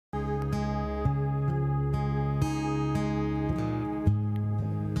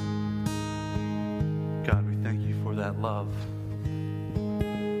that love.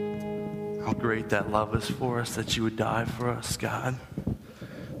 How great that love is for us, that you would die for us, God.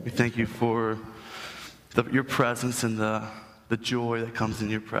 We thank you for your presence and the joy that comes in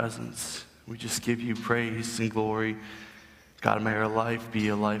your presence. We just give you praise and glory. God, may our life be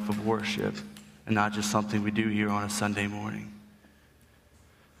a life of worship and not just something we do here on a Sunday morning.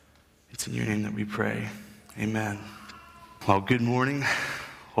 It's in your name that we pray. Amen. Well, good morning.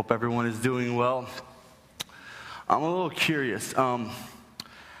 Hope everyone is doing well. I'm a little curious.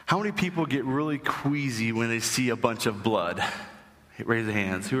 How many people get really queasy when they see a bunch of blood? Raise your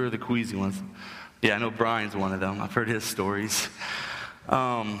hands. Who are the queasy ones? Yeah, I know Brian's one of them. I've heard his stories.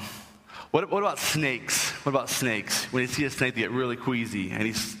 What about snakes? What about snakes? When you see a snake, they get really queasy. And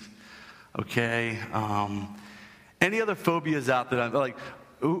he's, okay. Any other phobias out there? Like,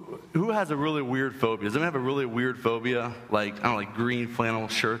 who has a really weird phobia? Does anyone have a really weird phobia? Like, I don't know, like green flannel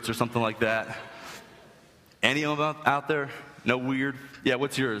shirts or something like that? Any of them out there? No weird? Yeah,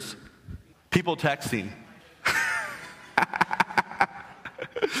 what's yours? People texting.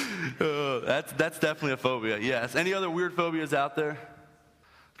 That's definitely a phobia, yes. Any other weird phobias out there?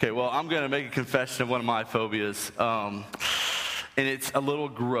 Okay, well, I'm going to make a confession of one of my phobias, and it's a little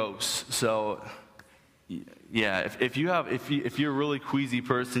gross. So, yeah, if you're a really queasy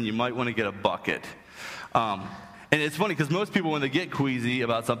person, you might want to get a bucket. And it's funny because most people, when they get queasy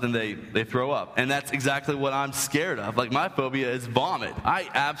about something, they throw up. And that's exactly what I'm scared of. Like, my phobia is vomit. I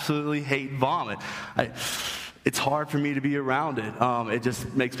absolutely hate vomit. It's hard for me to be around it. It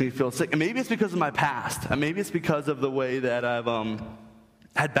just makes me feel sick. And maybe it's because of my past. And maybe it's because of the way that I've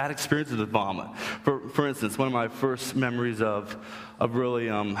had bad experiences with vomit. For instance, one of my first memories of really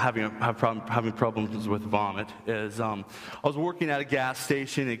having problems with vomit is I was working at a gas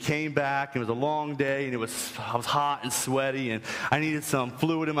station and came back, and it was a long day, and I was hot and sweaty, and I needed some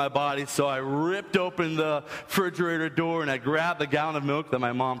fluid in my body, so I ripped open the refrigerator door and I grabbed the gallon of milk that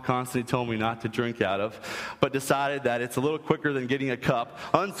my mom constantly told me not to drink out of, but decided that it's a little quicker than getting a cup,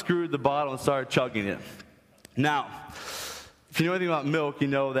 unscrewed the bottle and started chugging it. Now, if you know anything about milk, you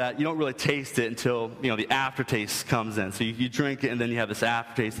know that you don't really taste it until, the aftertaste comes in. So you drink it, and then you have this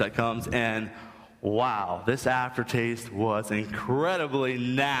aftertaste that comes, and wow, this aftertaste was incredibly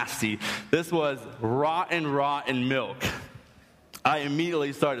nasty. This was rotten milk. I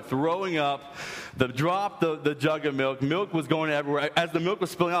immediately started throwing up. Dropped the jug of milk. Milk was going everywhere. As the milk was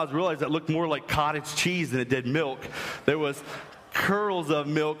spilling out, I realized it looked more like cottage cheese than it did milk. There was curls of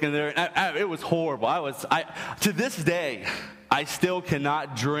milk in there. It was horrible. To this day, I still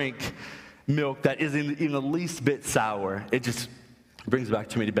cannot drink milk that isn't even the least bit sour. It just brings back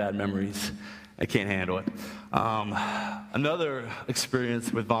too many bad memories. I can't handle it. Another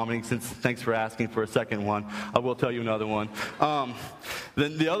experience with vomiting, thanks for asking for a second one. I will tell you another one.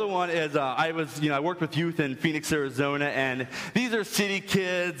 The other one is I worked with youth in Phoenix, Arizona, and these are city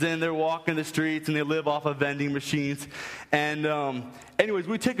kids, and they're walking the streets, and they live off of vending machines. And anyways,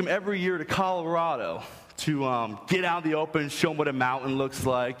 we take them every year to Colorado to get out in the open, show them what a mountain looks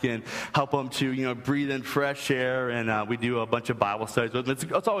like, and help them to breathe in fresh air. And we do a bunch of Bible studies with them.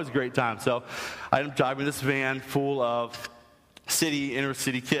 It's always a great time. So I'm driving this van full of inner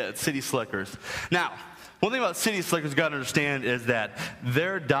city kids, city slickers. Now, one thing about city slickers you got to understand is that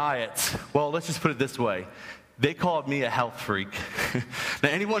their diets, well, let's just put it this way. They called me a health freak. Now,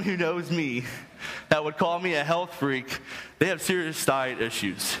 anyone who knows me that would call me a health freak, they have serious diet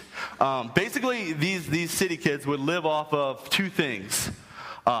issues. Basically, these city kids would live off of two things: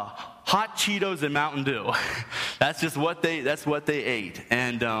 hot Cheetos and Mountain Dew. That's what they ate.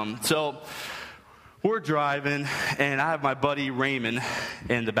 And so we're driving, and I have my buddy Raymond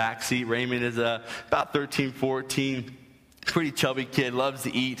in the back seat. Raymond is about 13, 14. Pretty chubby kid, loves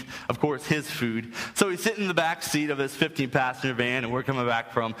to eat, of course, his food. So he's sitting in the back seat of his 15-passenger van, and we're coming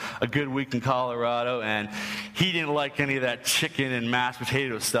back from a good week in Colorado, and he didn't like any of that chicken and mashed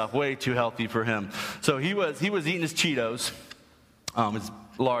potato stuff. Way too healthy for him. So he was eating his Cheetos, his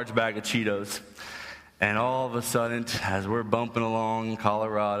large bag of Cheetos, and all of a sudden, as we're bumping along in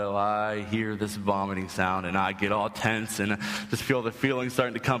Colorado, I hear this vomiting sound, and I get all tense, and just feel the feeling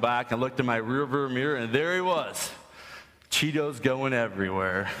starting to come back. I looked in my rearview mirror, and there he was. Cheetos going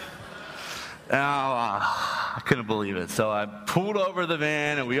everywhere. Oh, I couldn't believe it. So I pulled over the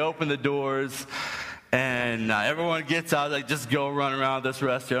van, and we opened the doors, and everyone gets out. Like, just go run around this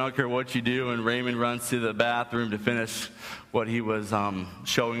restaurant. I don't care what you do. And Raymond runs to the bathroom to finish what he was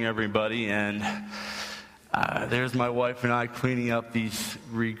showing everybody. And there's my wife and I cleaning up these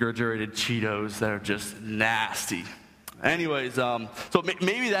regurgitated Cheetos that are just nasty. Anyways, so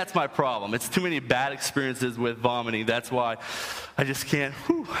maybe that's my problem. It's too many bad experiences with vomiting. That's why I just can't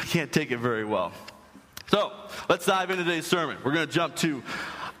take it very well. So let's dive into today's sermon. We're going to jump to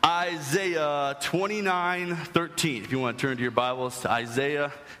Isaiah 29:13. If you want to turn to your Bibles to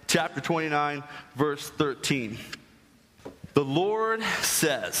Isaiah chapter 29, verse 13. The Lord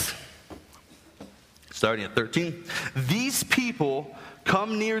says, starting at 13, "These people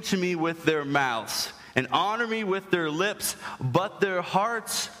come near to me with their mouths and honor me with their lips, but their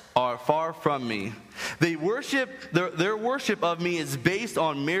hearts are far from me. They worship, their worship of me is based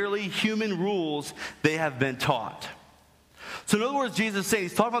on merely human rules they have been taught." So in other words, Jesus is saying,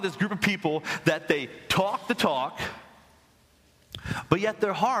 he's talking about this group of people that they talk the talk, but yet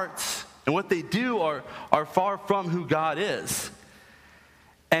their hearts and what they do are far from who God is.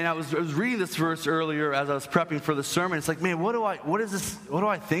 And I was reading this verse earlier as I was prepping for the sermon. It's like, man, what do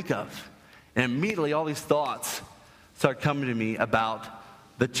I think of? And immediately all these thoughts started coming to me about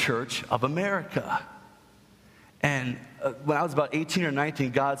the Church of America. And when I was about 18 or 19,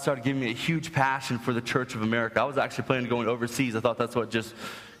 God started giving me a huge passion for the Church of America. I was actually planning on going overseas. I thought that's what just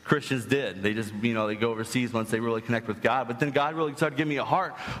Christians did. They just, they go overseas once they really connect with God. But then God really started giving me a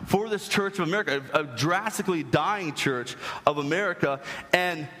heart for this Church of America, a drastically dying Church of America.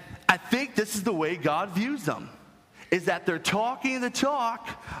 And I think this is the way God views them, is that they're talking the talk,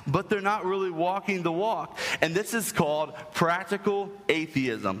 but they're not really walking the walk. And this is called practical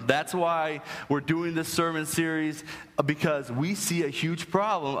atheism. That's why we're doing this sermon series, because we see a huge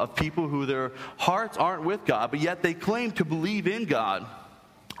problem of people who their hearts aren't with God, but yet they claim to believe in God.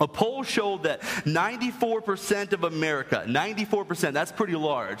 A poll showed that 94% of America, 94%, that's pretty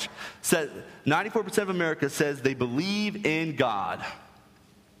large, said 94% of America says they believe in God.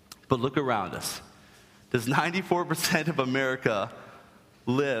 But look around us. Does 94% of America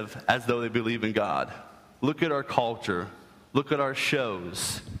live as though they believe in God? Look at our culture. Look at our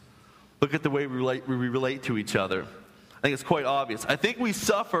shows. Look at the way we relate to each other. I think it's quite obvious. I think we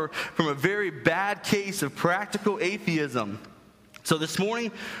suffer from a very bad case of practical atheism. So this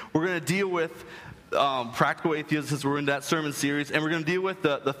morning, we're going to deal with practical atheism, since we're in that sermon series, and we're going to deal with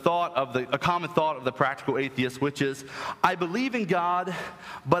a common thought of the practical atheist, which is, I believe in God,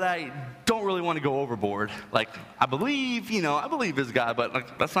 but I don't really want to go overboard. Like, I believe there's God,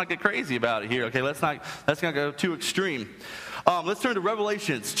 but let's not get crazy about it here. Okay, let's not go too extreme. Let's turn to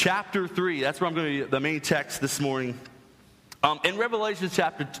Revelations chapter 3. That's where I'm going to be the main text this morning. In Revelation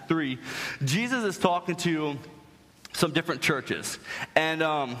chapter 3, Jesus is talking to some different churches.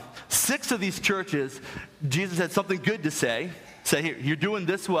 And 6 of these churches, Jesus had something good to say. Say, here, you're doing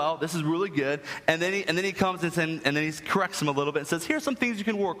this well. This is really good. And then he comes and then he corrects them a little bit and says, here's some things you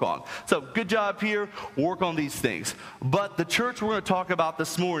can work on. So good job here. Work on these things. But the church we're going to talk about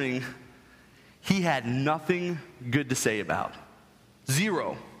this morning, he had nothing good to say about.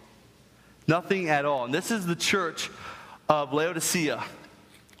 Zero. Nothing at all. And this is the church of Laodicea.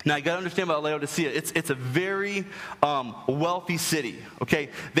 Now, you got to understand about Laodicea. It's a very wealthy city, okay?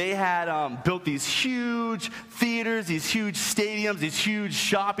 They had built these huge theaters, these huge stadiums, these huge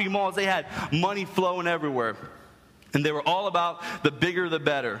shopping malls. They had money flowing everywhere. And they were all about the bigger, the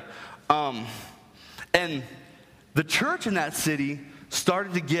better. And the church in that city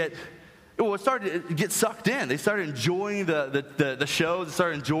started to get sucked in. They started enjoying the shows. They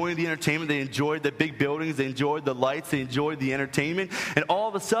started enjoying the entertainment. They enjoyed the big buildings. They enjoyed the lights. They enjoyed the entertainment. And all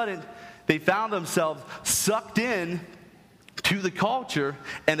of a sudden, they found themselves sucked in to the culture,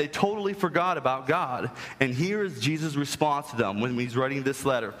 and they totally forgot about God. And here is Jesus' response to them when he's writing this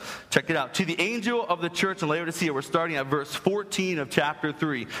letter. Check it out. To the angel of the church in Laodicea, we're starting at verse 14 of chapter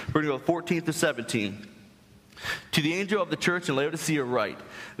 3. We're going to go 14 to 17. To the angel of the church in Laodicea write,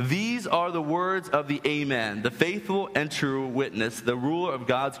 these are the words of the Amen, the faithful and true witness, the ruler of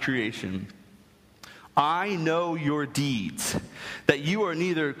God's creation. I know your deeds, that you are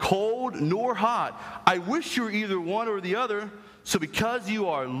neither cold nor hot. I wish you were either one or the other. So because you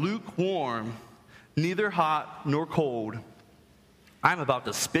are lukewarm, neither hot nor cold, I'm about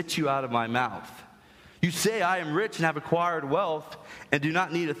to spit you out of my mouth. You say, I am rich and have acquired wealth and do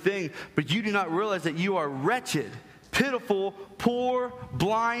not need a thing, but you do not realize that you are wretched, pitiful, poor,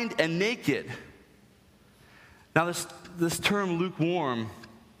 blind, and naked. Now, this term lukewarm,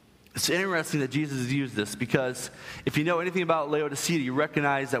 it's interesting that Jesus has used this, because if you know anything about Laodicea, you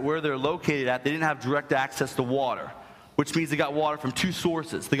recognize that where they're located at, they didn't have direct access to water, which means they got water from 2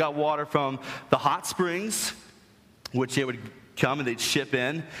 sources. They got water from the hot springs, which they would come and they'd ship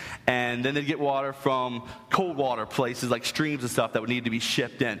in, and then they'd get water from cold water places like streams and stuff that would need to be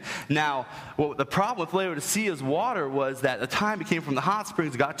shipped in. Now, the problem with Laodicea's water was that the time it came from the hot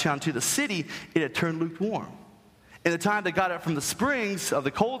springs, got down to the city, it had turned lukewarm. And the time they got it from the springs, of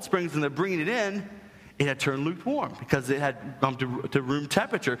the cold springs, and they're bringing it in, it had turned lukewarm because it had come to room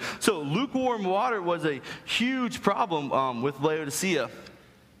temperature. So lukewarm water was a huge problem with Laodicea.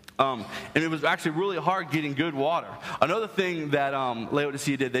 And it was actually really hard getting good water. Another thing that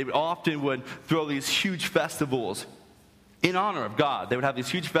Laodicea did, they often would throw these huge festivals in honor of God. They would have these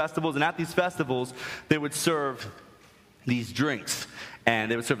huge festivals, and at these festivals, they would serve these drinks.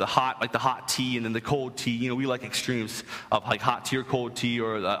 And they would serve the hot tea and then the cold tea. You know, we like extremes of like hot tea or cold tea,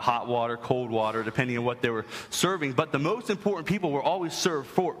 or hot water, cold water, depending on what they were serving. But the most important people were always served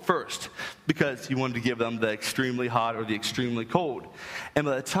first, because you wanted to give them the extremely hot or the extremely cold. And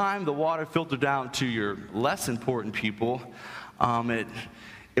by the time the water filtered down to your less important people,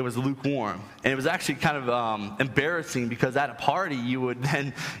 it was lukewarm. And it was actually kind of embarrassing, because at a party you would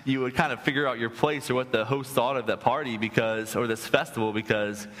kind of figure out your place or what the host thought of that party, or this festival,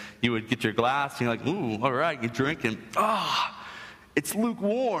 because you would get your glass and you're like, ooh, all right, you drink, and it's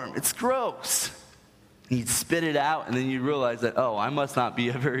lukewarm, it's gross. And you'd spit it out, and then you'd realize that, I must not be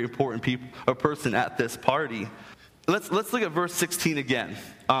a very important person at this party. Let's look at verse 16 again.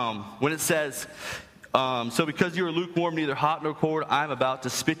 When it says, so because you are lukewarm, neither hot nor cold, I'm about to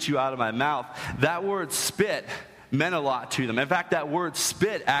spit you out of my mouth. That word spit meant a lot to them. In fact, that word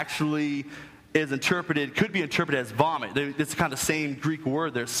spit actually could be interpreted as vomit. It's kind of the same Greek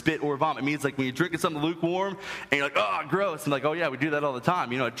word there, spit or vomit. It means like when you're drinking something lukewarm and you're like, oh, gross. And like, oh yeah, we do that all the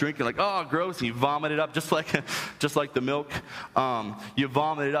time. You know, drinking like, oh, gross, and you vomit it up just like the milk. You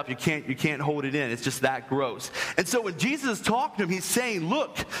vomit it up. You can't hold it in. It's just that gross. And so when Jesus is talking to him, he's saying,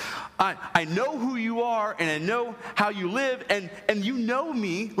 look, I know who you are, and I know how you live, and you know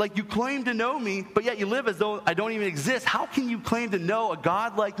me, like you claim to know me, but yet you live as though I don't even exist. How can you claim to know a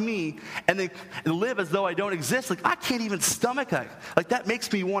God like me and then live as though I don't exist? Like, I can't even stomach that. Like, that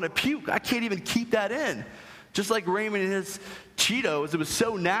makes me want to puke. I can't even keep that in. Just like Raymond and his Cheetos, it was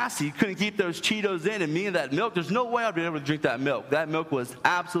so nasty, he couldn't keep those Cheetos in, and me and that milk, there's no way I'd be able to drink that milk. That milk was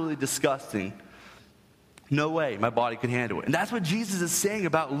absolutely disgusting. No way my body could handle it. And that's what Jesus is saying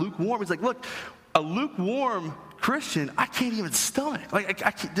about lukewarm. He's like, look, a lukewarm Christian, I can't even stomach. Like,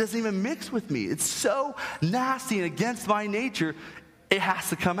 it doesn't even mix with me. It's so nasty and against my nature, it has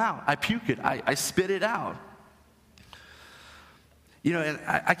to come out. I puke it. I spit it out. You know, and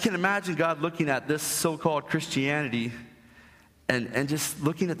I can imagine God looking at this so-called Christianity and just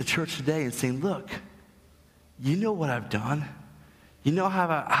looking at the church today and saying, look, you know what I've done. You know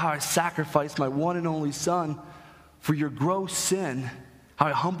how I sacrificed my one and only son for your gross sin, how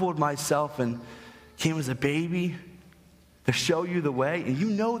I humbled myself and came as a baby to show you the way. And you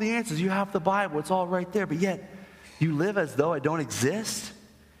know the answers. You have the Bible. It's all right there. But yet, you live as though I don't exist.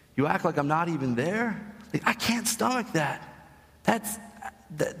 You act like I'm not even there. Like, I can't stomach that.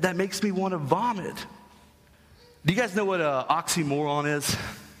 That makes me want to vomit. Do you guys know what an oxymoron is?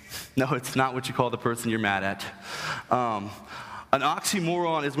 No, it's not what you call the person you're mad at. An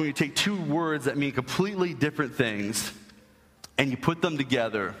oxymoron is when you take two words that mean completely different things and you put them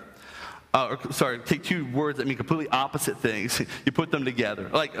together. Take two words that mean completely opposite things. You put them together.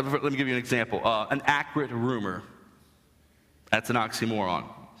 Like, let me give you an example. An accurate rumor. That's an oxymoron.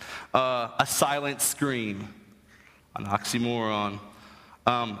 A silent scream. An oxymoron.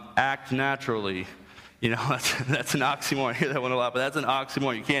 Act naturally. You know, that's an oxymoron. I hear that one a lot, but that's an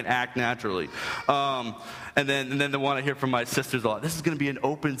oxymoron. You can't act naturally. And then the one I hear from my sisters a lot, this is going to be an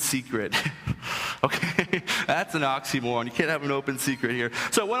open secret. Okay, that's an oxymoron. You can't have an open secret here.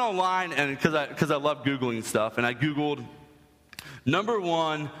 So I went online, and because I love Googling stuff, and I Googled number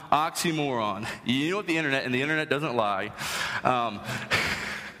one oxymoron. You know what the internet doesn't lie.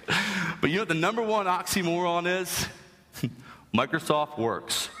 But you know what the number one oxymoron is? Microsoft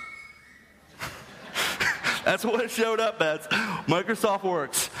works. That's what it showed up as. Microsoft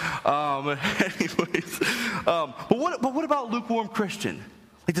works. But what about lukewarm Christian?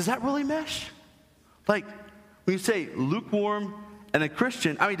 Like, does that really mesh? Like, when you say lukewarm and a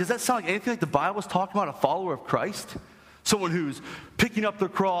Christian, I mean, does that sound like anything like the Bible's talking about a follower of Christ? Someone who's picking up their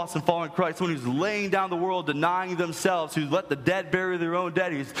cross and following Christ, someone who's laying down the world, denying themselves, who's let the dead bury their own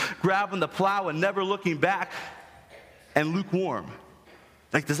dead, who's grabbing the plow and never looking back, and lukewarm.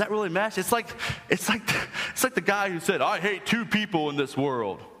 Like, does that really mesh? It's like the guy who said, I hate two people in this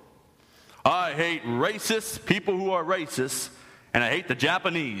world. I hate racist people who are racist, and I hate the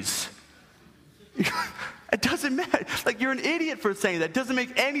Japanese. It doesn't matter. Like, you're an idiot for saying that. It doesn't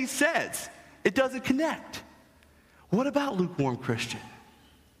make any sense. It doesn't connect. What about lukewarm Christian?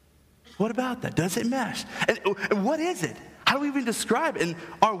 What about that? Does it mesh? And what is it? How do we even describe it? And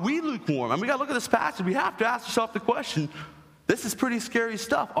are we lukewarm? I mean, we got to look at this passage. We have to ask ourselves the question, This is pretty scary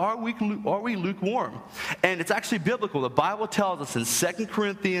stuff. Are we lukewarm? And it's actually biblical. The Bible tells us in 2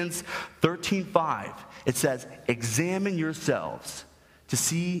 Corinthians 13:5, it says, examine yourselves to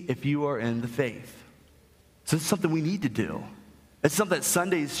see if you are in the faith. So it's something we need to do. It's something that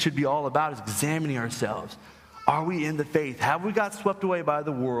Sundays should be all about, is examining ourselves. Are we in the faith? Have we got swept away by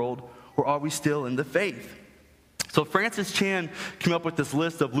the world, or are we still in the faith? So Francis Chan came up with this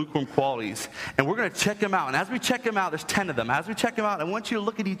list of lukewarm qualities, and we're going to check them out. And as we check them out, there's 10 of them. As we check them out, I want you to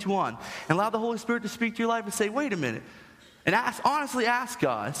look at each one and allow the Holy Spirit to speak to your life and say, wait a minute. And honestly ask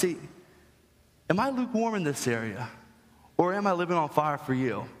God, say, am I lukewarm in this area? Or am I living on fire for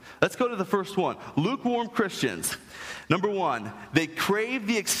you? Let's go to the first one. Lukewarm Christians. Number one, they crave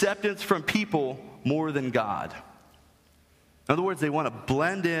the acceptance from people more than God. In other words, they want to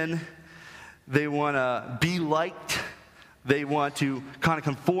blend in. They want to be liked. They want to kind of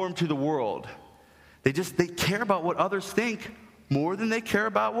conform to the world. They care about what others think more than they care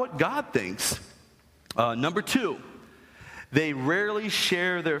about what God thinks. Number two, they rarely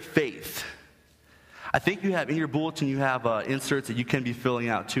share their faith. I think you have, in your bulletin, you have inserts that you can be filling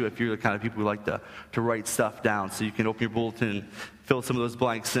out too if you're the kind of people who like to write stuff down. So you can open your bulletin and fill some of those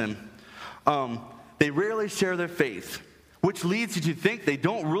blanks in. They rarely share their faith, which leads you to think they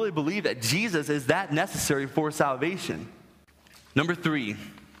don't really believe that Jesus is that necessary for salvation. Number three,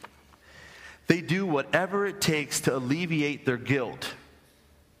 they do whatever it takes to alleviate their guilt.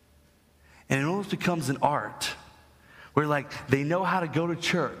 And it almost becomes an art where, like, they know how to go to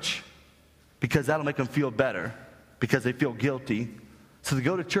church because that'll make them feel better because they feel guilty. So they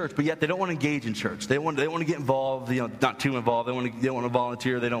go to church, but yet they don't want to engage in church. They want to get involved, not too involved. They don't want to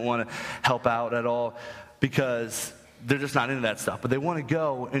volunteer. They don't want to help out at all because they're just not into that stuff. But they want to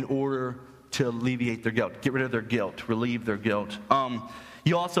go in order to alleviate their guilt, get rid of their guilt, relieve their guilt.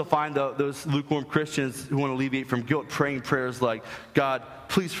 You also find those lukewarm Christians who want to alleviate from guilt praying prayers like, God,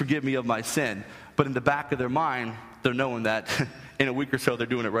 please forgive me of my sin. But in the back of their mind, they're knowing that in a week or so they're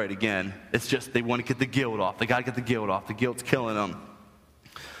doing it right again. It's just they want to get the guilt off. They got to get the guilt off. The guilt's killing them.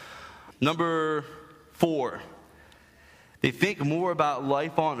 Number four, they think more about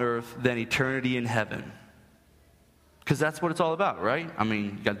life on earth than eternity in heaven. Because that's what it's all about, right? I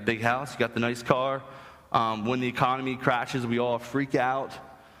mean, you got the big house, you got the nice car. When the economy crashes, we all freak out.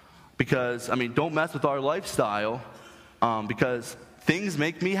 Because, don't mess with our lifestyle because things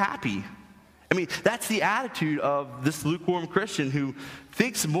make me happy. That's the attitude of this lukewarm Christian who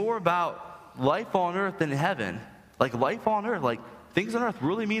thinks more about life on earth than heaven. Like life on earth, like things on earth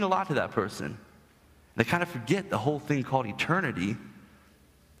really mean a lot to that person. They kind of forget the whole thing called eternity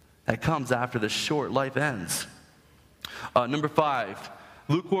that comes after this short life ends. Number five,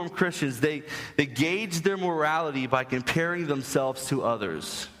 lukewarm Christians, they gauge their morality by comparing themselves to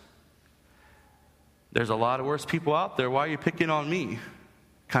others. There's a lot of worse people out there. Why are you picking on me?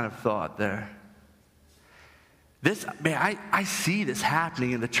 Kind of thought there. I see this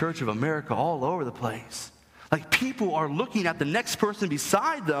happening in the Church of America all over the place. Like, people are looking at the next person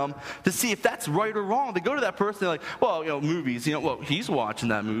beside them to see if that's right or wrong. They go to that person, they're like, well, movies, well, he's watching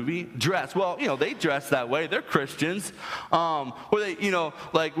that movie. Dress, well, they dress that way. They're Christians. Or they,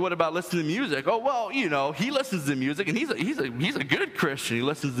 like, what about listening to music? Oh, well, he listens to music, and he's a good Christian. He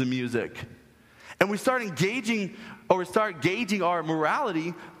listens to music. And we start gauging our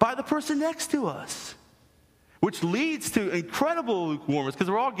morality by the person next to us, which leads to incredible lukewarmness because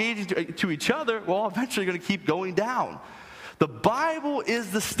we're all gauging to each other. We're all eventually going to keep going down. The Bible is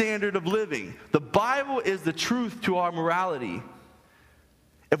the standard of living. The Bible is the truth to our morality.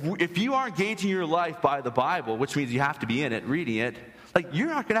 If you aren't gauging your life by the Bible, which means you have to be in it, reading it, like, you're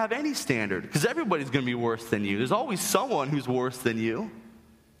not going to have any standard because everybody's going to be worse than you. There's always someone who's worse than you.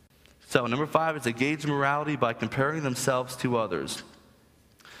 So number five is they gauge morality by comparing themselves to others.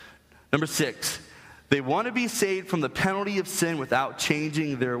 Number six, they want to be saved from the penalty of sin without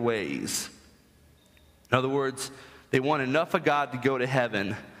changing their ways. In other words, they want enough of God to go to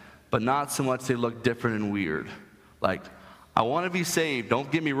heaven, but not so much they look different and weird. Like, I want to be saved. Don't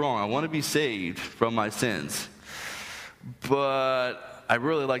get me wrong. I want to be saved from my sins. But I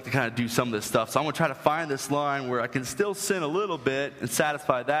really like to kind of do some of this stuff. So I'm going to try to find this line where I can still sin a little bit and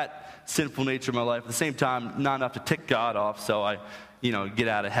satisfy that sinful nature of my life. At the same time, not enough to tick God off, so I get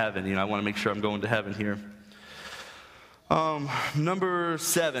out of heaven. I want to make sure I'm going to heaven here. Number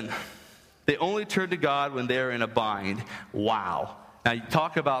seven, they only turn to God when they're in a bind. Wow. Now, you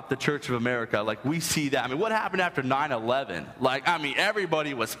talk about the Church of America, like, we see that. What happened after 9/11?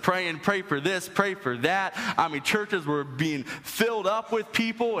 Everybody was praying, pray for this, pray for that. Churches were being filled up with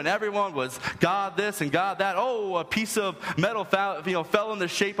people, and everyone was God this and God that. Oh, a piece of metal fell in the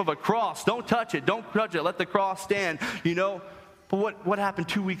shape of a cross. Don't touch it, let the cross stand. But what happened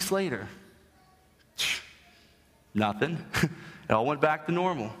 2 weeks later? Nothing. It all went back to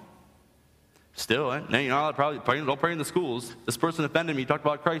normal. Still, probably don't pray in the schools. This person offended me, talked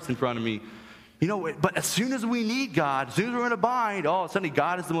about Christ in front of me. But as soon as we need God, as soon as we're in a bind, suddenly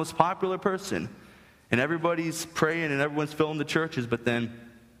God is the most popular person. And everybody's praying and everyone's filling the churches, but then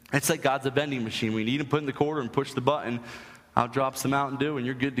it's like God's a vending machine. We need him put in the quarter and push the button. Out drops the Mountain Dew and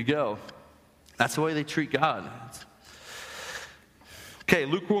you're good to go. That's the way they treat God. Okay,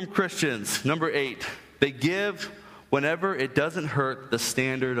 lukewarm Christians, number 8. They give whenever it doesn't hurt the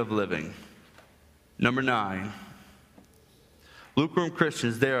standard of living. Number 9. Lukewarm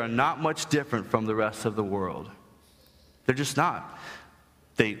Christians, they are not much different from the rest of the world. They're just not.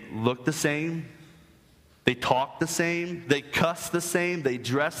 They look the same. They talk the same. They cuss the same. They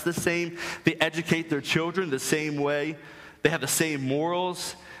dress the same. They educate their children the same way. They have the same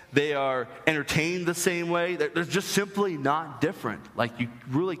morals. They are entertained the same way. They're just simply not different. Like, you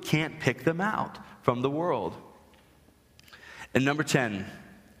really can't pick them out from the world. And number 10,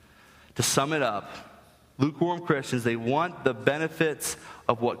 to sum it up, lukewarm Christians, they want the benefits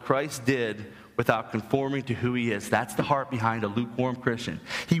of what Christ did without conforming to who he is. That's the heart behind a lukewarm Christian.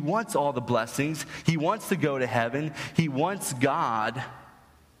 He wants all the blessings. He wants to go to heaven. He wants God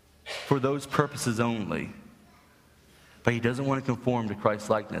for those purposes only. But he doesn't want to conform to Christ's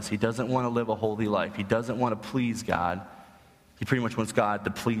likeness. He doesn't want to live a holy life. He doesn't want to please God. He pretty much wants God to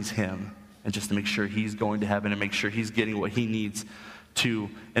please him and just to make sure he's going to heaven and make sure he's getting what he needs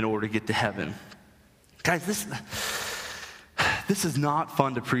to in order to get to heaven. Guys, this is not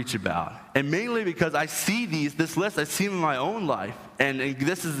fun to preach about. And mainly because I see this list, I see them in my own life. And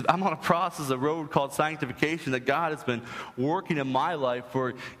I'm on a process, a road called sanctification that God has been working in my life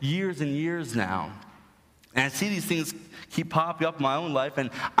for years and years now. And I see these things keep popping up in my own life, and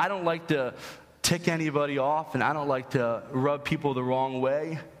I don't like to tick anybody off, and I don't like to rub people the wrong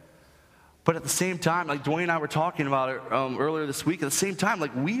way. But at the same time, like Dwayne and I were talking about it earlier this week, at the same time,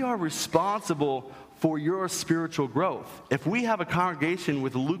 like, we are responsible for your spiritual growth. If we have a congregation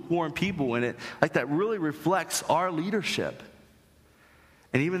with lukewarm people in it, like, that really reflects our leadership.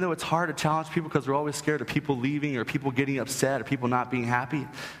 And even though it's hard to challenge people because we're always scared of people leaving or people getting upset or people not being happy,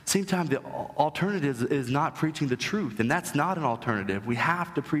 at the same time, the alternative is not preaching the truth. And that's not an alternative. We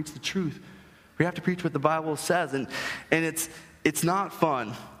have to preach the truth. We have to preach what the Bible says. And it's not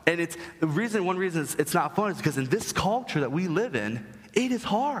fun. And one reason it's not fun is because in this culture that we live in, it is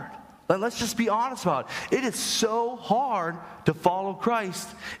hard. Let's just be honest about it. It is so hard to follow Christ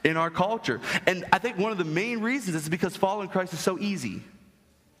in our culture. And I think one of the main reasons is because following Christ is so easy.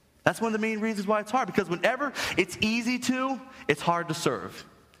 That's one of the main reasons why it's hard. Because whenever it's easy to, it's hard to serve.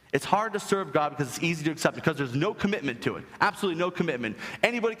 It's hard to serve God because it's easy to accept, because there's no commitment to it. Absolutely no commitment.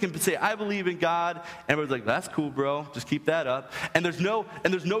 Anybody can say, I believe in God. And everybody's like, that's cool, bro. Just keep that up. And there's no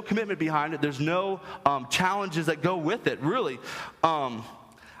commitment behind it. There's no challenges that go with it, really.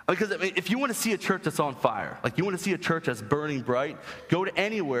 Because if you want to see a church that's on fire, like you want to see a church that's burning bright, go to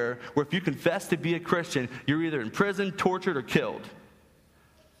anywhere where if you confess to be a Christian, you're either in prison, tortured, or killed.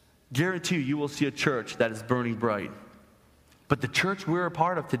 Guarantee you will see a church that is burning bright. But the church we're a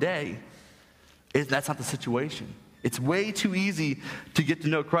part of today, that's not the situation. It's way too easy to get to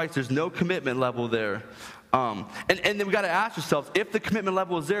know Christ. There's no commitment level there. And then we got to ask ourselves, if the commitment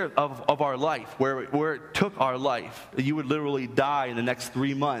level is there of our life, where it took our life, you would literally die in the next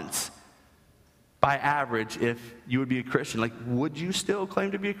 3 months, by average, if you would be a Christian, like, would you still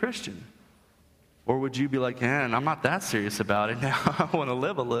claim to be a Christian? Or would you be like, man, I'm not that serious about it now. I want to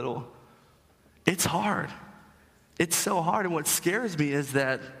live a little. It's hard. It's so hard. And what scares me is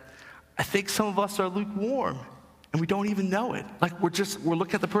that I think some of us are lukewarm and we don't even know it. Like, we're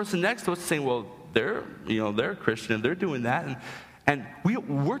looking at the person next to us saying, well, they're a Christian and they're doing that. And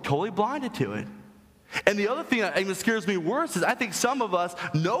we're totally blinded to it. And the other thing that even scares me worse is I think some of us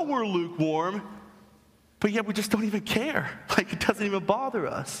know we're lukewarm, but yet we just don't even care. Like, it doesn't even bother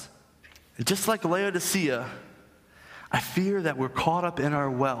us. And just like Laodicea, I fear that we're caught up in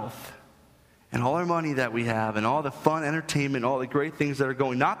our wealth and all our money that we have and all the fun entertainment, all the great things that are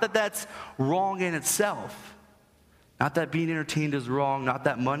going. Not that that's wrong in itself. Not that being entertained is wrong. Not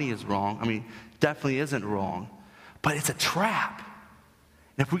that money is wrong. I mean, definitely isn't wrong. But it's a trap.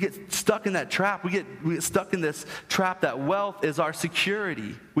 And if we get stuck in that trap, we get stuck in this trap that wealth is our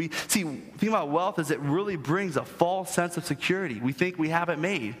security. The thing about wealth is it really brings a false sense of security. We think we have it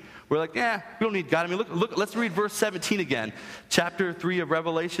made. We're like, we don't need God. I mean, look, let's read verse 17 again. Chapter 3 of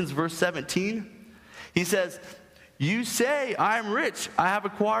Revelations, verse 17. He says, you say, I am rich, I have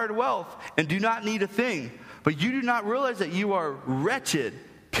acquired wealth, and do not need a thing. But you do not realize that you are wretched,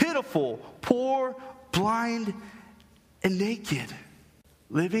 pitiful, poor, blind, and naked.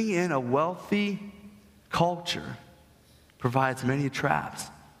 Living in a wealthy culture provides many traps,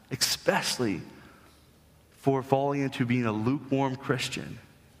 especially for falling into being a lukewarm Christian.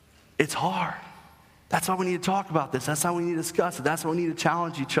 It's hard. That's why we need to talk about this. That's why we need to discuss it. That's why we need to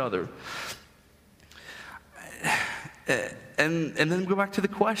challenge each other. And then go back to the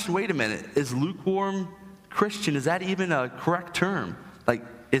question, wait a minute, is lukewarm Christian, is that even a correct term? Like,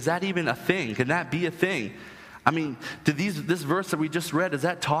 is that even a thing? Can that be a thing? I mean, this verse that we just read, does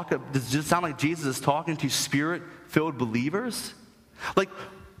it just sound like Jesus is talking to spirit-filled believers? Like,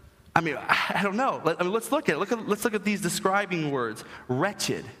 I mean, I don't know. Let's look at it. Let's look at these describing words.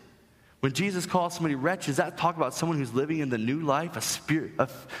 Wretched. When Jesus calls somebody wretched, does that talk about someone who's living in the new life, a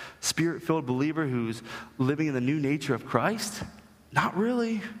spirit-filled believer who's living in the new nature of Christ? Not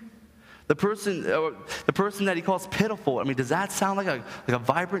really. The person that he calls pitiful, I mean, does that sound like a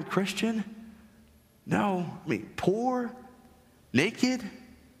vibrant Christian? No. I mean, poor, naked,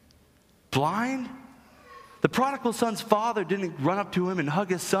 blind. The prodigal son's father didn't run up to him and hug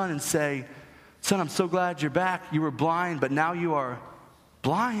his son and say, "Son, I'm so glad you're back. You were blind, but now you are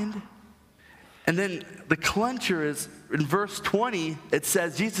blind." And then the clincher is in verse 20, it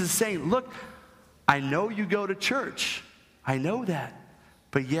says, Jesus is saying, look, I know you go to church. I know that.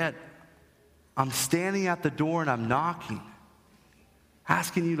 But yet, I'm standing at the door and I'm knocking,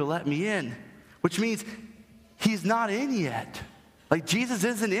 asking you to let me in, which means he's not in yet. Like, Jesus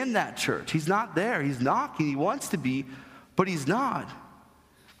isn't in that church. He's not there. He's knocking. He wants to be, but he's not.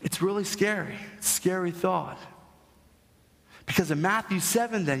 It's really scary. It's a scary thought. Because in Matthew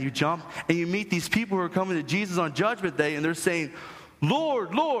 7, then you jump and you meet these people who are coming to Jesus on Judgment Day, and they're saying,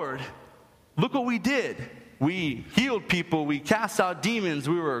 Lord, Lord, look what we did. We healed people. We cast out demons.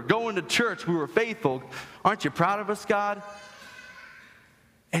 We were going to church. We were faithful. Aren't you proud of us, God?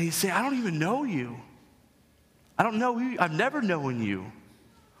 And he's saying, I don't even know you. I don't know you. I've never known you.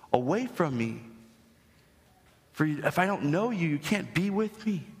 Away from me. For if I don't know you, you can't be with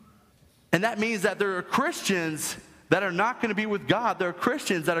me. And that means that there are Christians that are not going to be with God. There are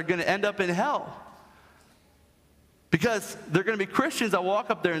Christians that are going to end up in hell. Because there are going to be Christians that walk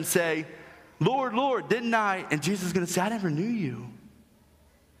up there and say, Lord, Lord, didn't I? And Jesus is going to say, I never knew you.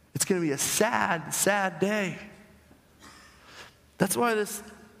 It's going to be a sad, sad day. That's why this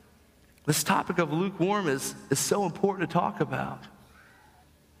topic of lukewarm is so important to talk about.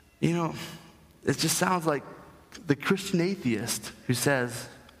 You know, it just sounds like the Christian atheist who says,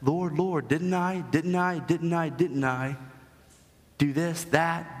 Lord, Lord, didn't I do this,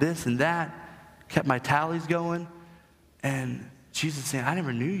 and that, kept my tallies going? And Jesus is saying, I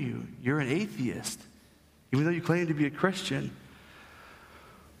never knew you. You're an atheist, even though you claim to be a Christian.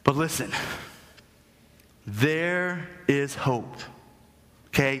 But listen, there is hope.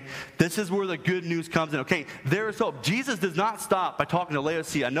 Okay, this is where the good news comes in. Okay, there is hope. Jesus does not stop by talking to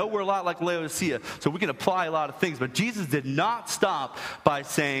Laodicea. I know we're a lot like Laodicea, so we can apply a lot of things, but Jesus did not stop by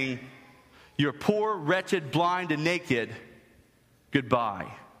saying, you're poor, wretched, blind, and naked. Goodbye.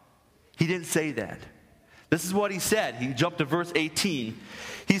 He didn't say that. This is what he said. He jumped to verse 18.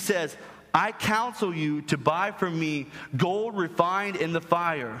 He says, I counsel you to buy from me gold refined in the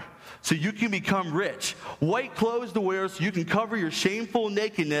fire, so you can become rich, white clothes to wear so you can cover your shameful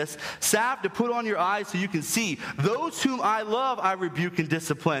nakedness, salve to put on your eyes so you can see. Those whom I love I rebuke and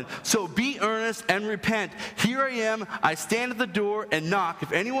discipline. So be earnest and repent. Here I am, I stand at the door and knock.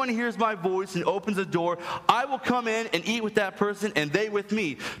 If anyone hears my voice and opens the door, I will come in and eat with that person and they with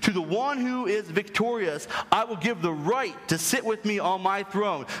me. To the one who is victorious, I will give the right to sit with me on my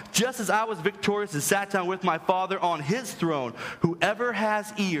throne, just as I was victorious and sat down with my Father on his throne. Whoever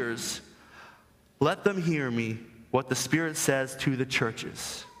has ears, let them hear me, what the Spirit says to the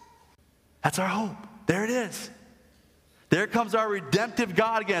churches. That's our hope. There it is. There comes our redemptive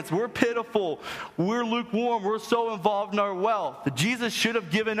God again. We're pitiful. We're lukewarm. We're so involved in our wealth that Jesus should have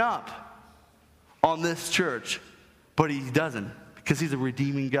given up on this church. But he doesn't, because he's a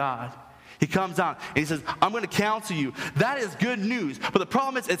redeeming God. He comes out and he says, I'm going to counsel you. That is good news. But the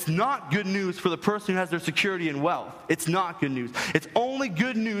problem is, it's not good news for the person who has their security in wealth. It's not good news. It's only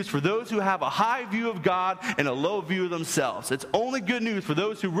good news for those who have a high view of God and a low view of themselves. It's only good news for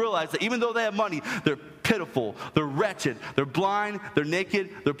those who realize that even though they have money, they're pitiful, they're wretched, they're blind, they're naked,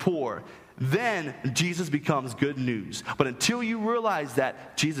 they're poor. Then Jesus becomes good news. But until you realize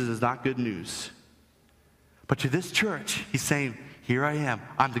that, Jesus is not good news. But to this church, he's saying, here I am.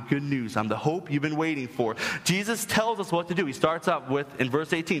 I'm the good news. I'm the hope you've been waiting for. Jesus tells us what to do. He starts out with, in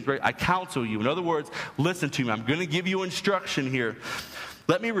verse 18, right, I counsel you. In other words, listen to me. I'm going to give you instruction here.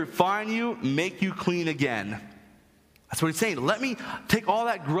 Let me refine you, make you clean again. That's what he's saying. Let me take all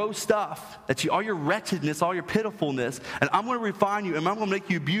that gross stuff, all your wretchedness, all your pitifulness, and I'm going to refine you, and I'm going to make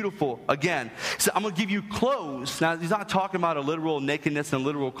you beautiful again. So I'm going to give you clothes. Now, he's not talking about a literal nakedness and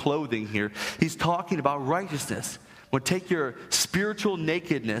literal clothing here. He's talking about righteousness. I'm going to take your spiritual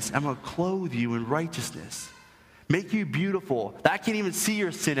nakedness, I'm going to clothe you in righteousness. Make you beautiful. I can't even see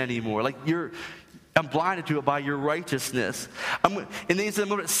your sin anymore. I'm blinded to it by your righteousness. And then he said, I'm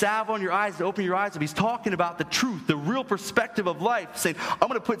going to salve on your eyes to open your eyes up. He's talking about the truth, the real perspective of life, saying, I'm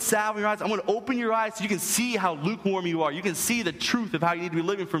going to put salve on your eyes. I'm going to open your eyes so you can see how lukewarm you are. You can see the truth of how you need to be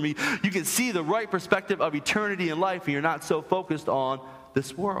living for me. You can see the right perspective of eternity and life, and you're not so focused on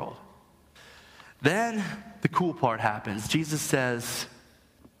this world. Then the cool part happens. Jesus says,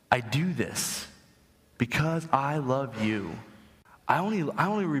 I do this because I love you. I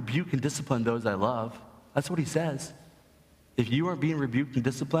only rebuke and discipline those I love. That's what he says. If you weren't being rebuked and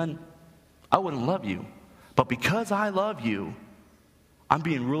disciplined, I wouldn't love you. But because I love you, I'm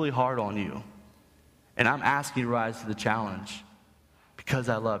being really hard on you. And I'm asking you to rise to the challenge because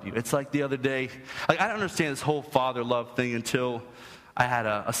I love you. It's like the other day, I don't understand this whole father love thing until I had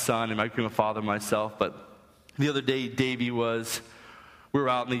a son and I became a father myself. But the other day, we were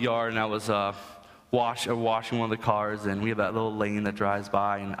out in the yard and I was washing one of the cars, and we have that little lane that drives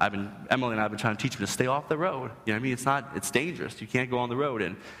by, and Emily and I have been trying to teach him to stay off the road. You know what I mean? It's dangerous. You can't go on the road.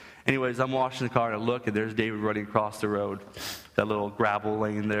 And anyways, I'm washing the car, and I look, and there's David running across the road, that little gravel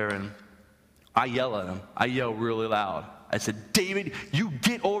lane there, and I yell at him. I yell really loud. I said, David, you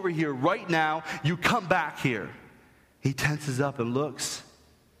get over here right now. You come back here. He tenses up and looks.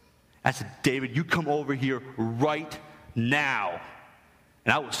 I said, David, you come over here right now.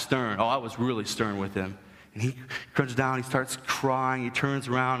 And I was stern. I was really stern with him. And he crunches down, he starts crying, he turns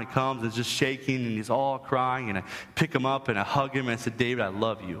around and comes and is just shaking, and he's all crying, and I pick him up and I hug him and I said, David, I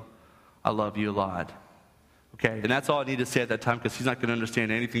love you. I love you a lot. Okay, and that's all I need to say at that time because he's not going to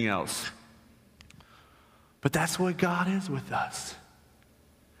understand anything else. But that's what God is with us.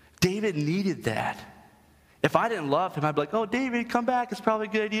 David needed that. If I didn't love him, I'd be like, oh, David, come back. It's probably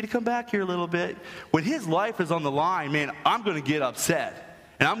a good idea to come back here a little bit. When his life is on the line, man, I'm going to get upset.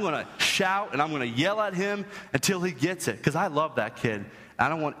 And I'm going to shout and I'm going to yell at him until he gets it. Because I love that kid. I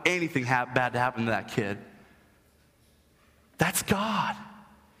don't want anything bad to happen to that kid. That's God.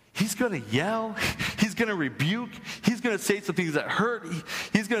 He's going to yell. He's going to rebuke. He's going to say some things that hurt.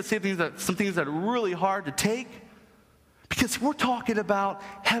 He's going to say some things that are really hard to take. Because we're talking about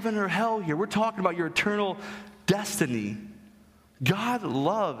heaven or hell here. We're talking about your eternal destiny. God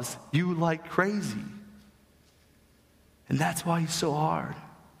loves you like crazy. And that's why he's so hard.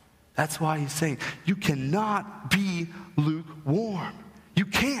 That's why he's saying, you cannot be lukewarm. You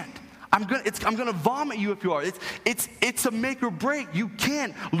can't. I'm gonna vomit you if you are. It's a make or break. You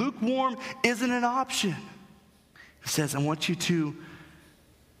can't. Lukewarm isn't an option. He says, I want you to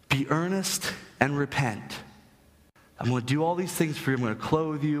be earnest and repent. I'm going to do all these things for you. I'm going to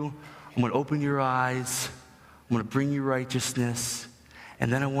clothe you. I'm going to open your eyes. I'm going to bring you righteousness.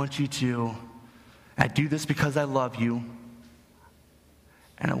 And then I want you to, I do this because I love you.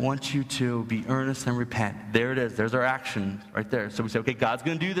 And I want you to be earnest and repent. There it is. There's our action right there. So we say, okay, God's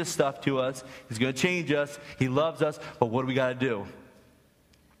going to do this stuff to us. He's going to change us. He loves us. But what do we got to do?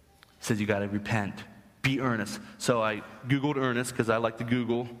 He says you got to repent. Be earnest. So I Googled earnest because I like to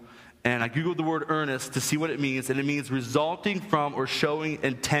Google. And I Googled the word earnest to see what it means. And it means resulting from or showing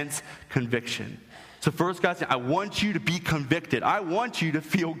intense conviction. So first God said, I want you to be convicted. I want you to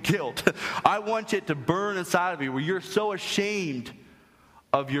feel guilt. I want it to burn inside of you where you're so ashamed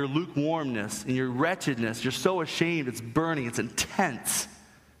of your lukewarmness and your wretchedness. You're so ashamed. It's burning. It's intense.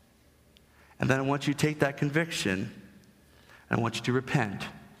 And then I want you to take that conviction and I want you to repent.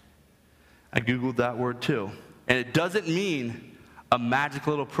 I Googled that word too. And it doesn't mean a magic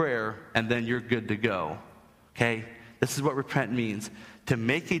little prayer and then you're good to go. Okay? This is what repent means. To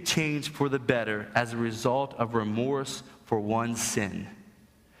make a change for the better as a result of remorse for one's sin.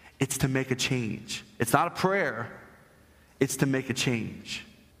 It's to make a change. It's not a prayer. It's to make a change.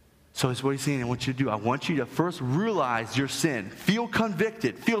 So it's what he's saying I want you to do. I want you to first realize your sin. Feel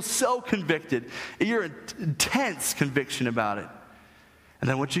convicted. Feel so convicted. You're intense conviction about it. And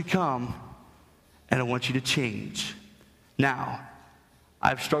then I want you to come and I want you to change. Now,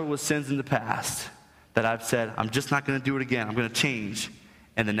 I've struggled with sins in the past that I've said, I'm just not going to do it again. I'm going to change.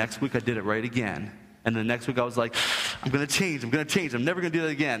 And the next week I did it right again. And the next week I was like, I'm going to change. I'm going to change. I'm never going to do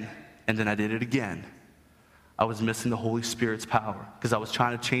that again. And then I did it again. I was missing the Holy Spirit's power because I was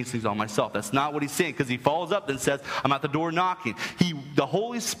trying to change things on myself. That's not what he's saying, because he follows up and says, I'm at the door knocking. The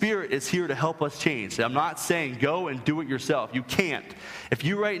Holy Spirit is here to help us change. I'm not saying go and do it yourself. You can't. If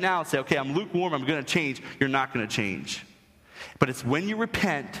you right now say, okay, I'm lukewarm, I'm going to change, you're not going to change. But it's when you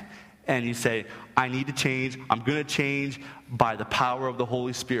repent and you say, I need to change, I'm going to change by the power of the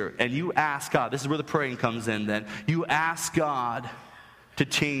Holy Spirit. And you ask God, this is where the praying comes in then. You ask God to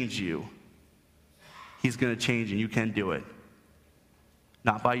change you. He's going to change, and you can do it.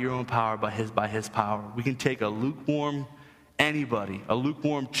 Not by your own power, but by his power. We can take a lukewarm anybody, a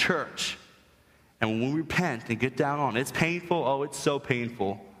lukewarm church, and when we repent and get down on it, it's painful. Oh, it's so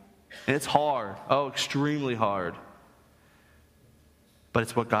painful. And it's hard. Oh, extremely hard. But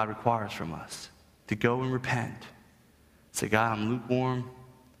it's what God requires from us, to go and repent. Say, God, I'm lukewarm.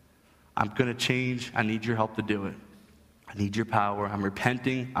 I'm going to change. I need your help to do it. I need your power. I'm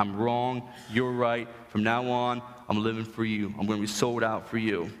repenting. I'm wrong. You're right. From now on, I'm living for you. I'm going to be sold out for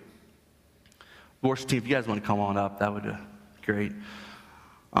you. Worship team, if you guys want to come on up, that would be great.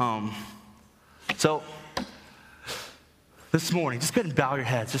 So, this morning, just go ahead and bow your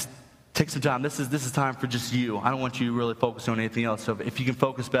heads. Just take some time. This is time for just you. I don't want you to really focus on anything else. So if you can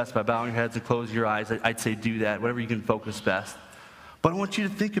focus best by bowing your heads and closing your eyes, I'd say do that. Whatever you can focus best. But I want you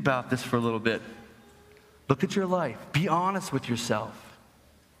to think about this for a little bit. Look at your life. Be honest with yourself.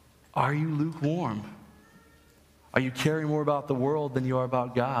 Are you lukewarm? Are you caring more about the world than you are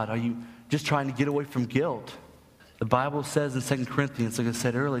about God? Are you just trying to get away from guilt? The Bible says in 2 Corinthians, like I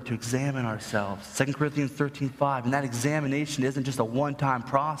said earlier, to examine ourselves. 2 Corinthians 13:5. And that examination isn't just a one-time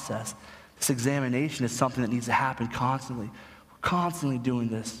process. This examination is something that needs to happen constantly. We're constantly doing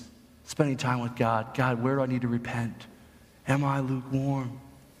this, spending time with God. God, where do I need to repent? Am I lukewarm?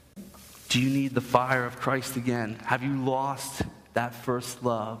 Do you need the fire of Christ again? Have you lost that first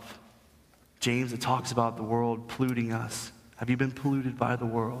love? James, it talks about the world polluting us. Have you been polluted by the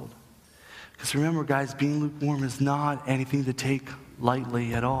world? Because remember, guys, being lukewarm is not anything to take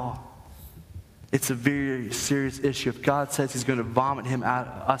lightly at all. It's a very serious issue. If God says he's going to vomit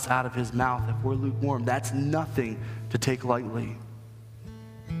us out of his mouth if we're lukewarm, that's nothing to take lightly.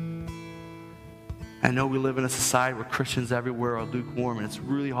 I know we live in a society where Christians everywhere are lukewarm, and it's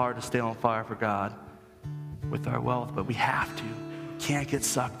really hard to stay on fire for God with our wealth, but we have to. We can't get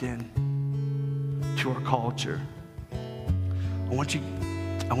sucked in to our culture. I want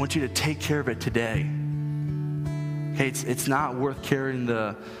you to take care of it today. Okay, it's not worth carrying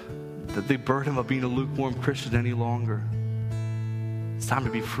the burden of being a lukewarm Christian any longer. It's time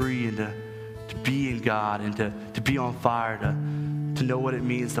to be free and to be in God and to be on fire, to know what it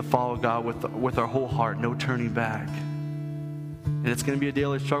means to follow God with our whole heart, no turning back. And it's going to be a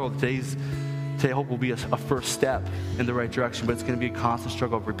daily struggle. Today I hope will be a first step in the right direction, but it's going to be a constant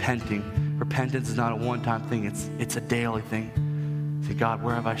struggle of repenting. Repentance is not a one-time thing. It's a daily thing. Say, God,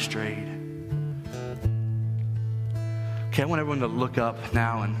 where have I strayed? Okay, I want everyone to look up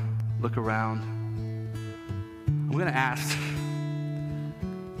now and look around. I'm going to ask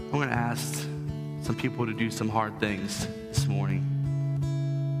some people to do some hard things this morning.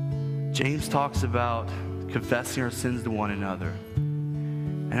 James talks about confessing our sins to one another.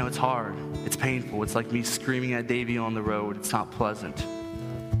 I know it's hard. It's painful. It's like me screaming at Davy on the road. It's not pleasant.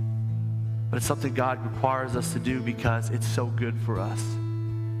 But it's something God requires us to do because it's so good for us.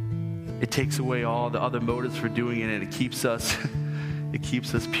 It takes away all the other motives for doing it, and it keeps us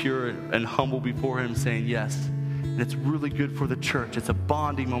pure and humble before him, saying yes. And it's really good for the church. It's a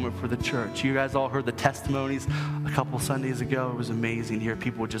bonding moment for the church. You guys all heard the testimonies a couple Sundays ago. It was amazing to hear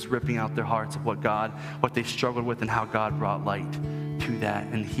people just ripping out their hearts of what they struggled with and how God brought light to that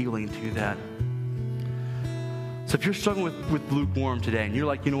and healing to that. So if you're struggling with lukewarm today and you're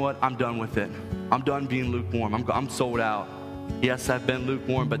like, you know what, I'm done with it. I'm done being lukewarm. I'm sold out. Yes, I've been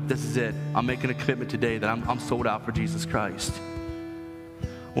lukewarm, but this is it. I'm making a commitment today that I'm sold out for Jesus Christ.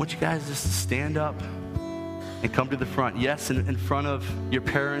 I want you guys just to stand up and come to the front. Yes, in front of your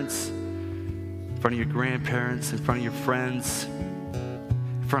parents, in front of your grandparents, in front of your friends,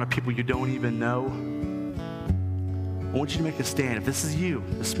 in front of people you don't even know. I want you to make a stand. If this is you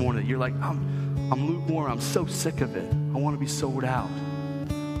this morning, you're like, I'm lukewarm, I'm so sick of it. I want to be sold out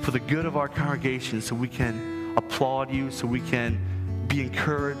for the good of our congregation, so we can applaud you, so we can be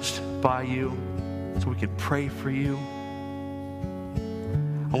encouraged by you, so we can pray for you.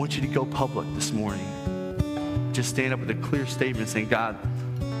 I want you to go public this morning. Just stand up with a clear statement saying, God,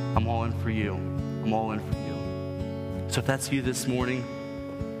 I'm all in for you. I'm all in for you. So if that's you this morning,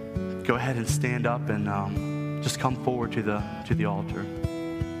 go ahead and stand up and just come forward to the altar.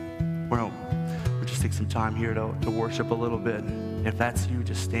 We'll just take some time here to worship a little bit. If that's you,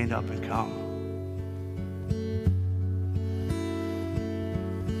 just stand up and come.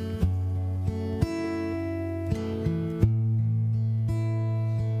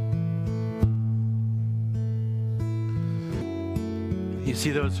 see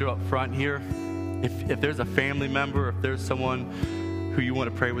those who are up front here. If there's a family member, if there's someone who you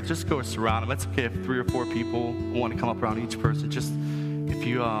want to pray with, just go surround them. It's okay if 3 or 4 people want to come up around each person. Just if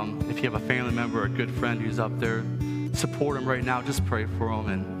you have a family member or a good friend who's up there, support them right now. Just pray for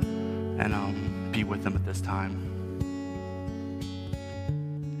them and be with them at this time.